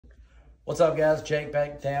What's up, guys? Jake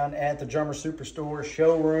back down at the Drummer Superstore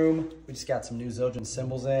showroom. We just got some new Zildjian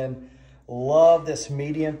cymbals in. Love this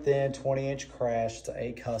medium thin 20-inch crash. It's an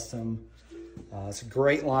A custom. It's a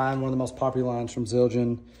great line, one of the most popular lines from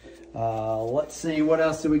Zildjian. Let's see, what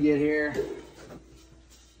else do we get here?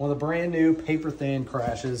 One of the brand new paper thin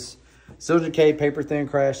crashes. Zildjian K paper thin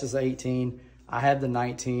crash is 18. I had the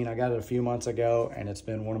 19. I got it a few months ago, and it's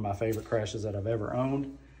been one of my favorite crashes that I've ever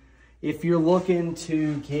owned. If you're looking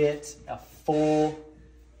to get a full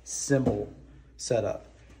cymbal setup,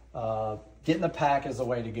 getting the pack is the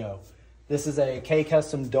way to go. This is a K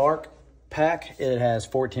Custom Dark pack. It has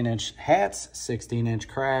 14-inch hats, 16-inch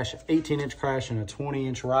crash, 18-inch crash, and a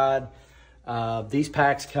 20-inch ride. These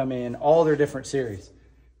packs come in all their different series.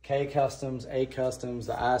 K Customs, A Customs,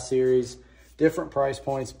 the I Series, different price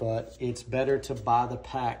points, but it's better to buy the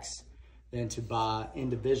packs than to buy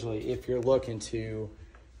individually if you're looking to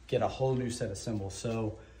get a whole new set of cymbals.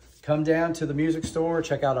 So come down to the music store,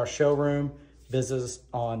 check out our showroom, visit us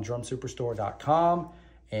on drumsuperstore.com,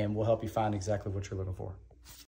 and we'll help you find exactly what you're looking for.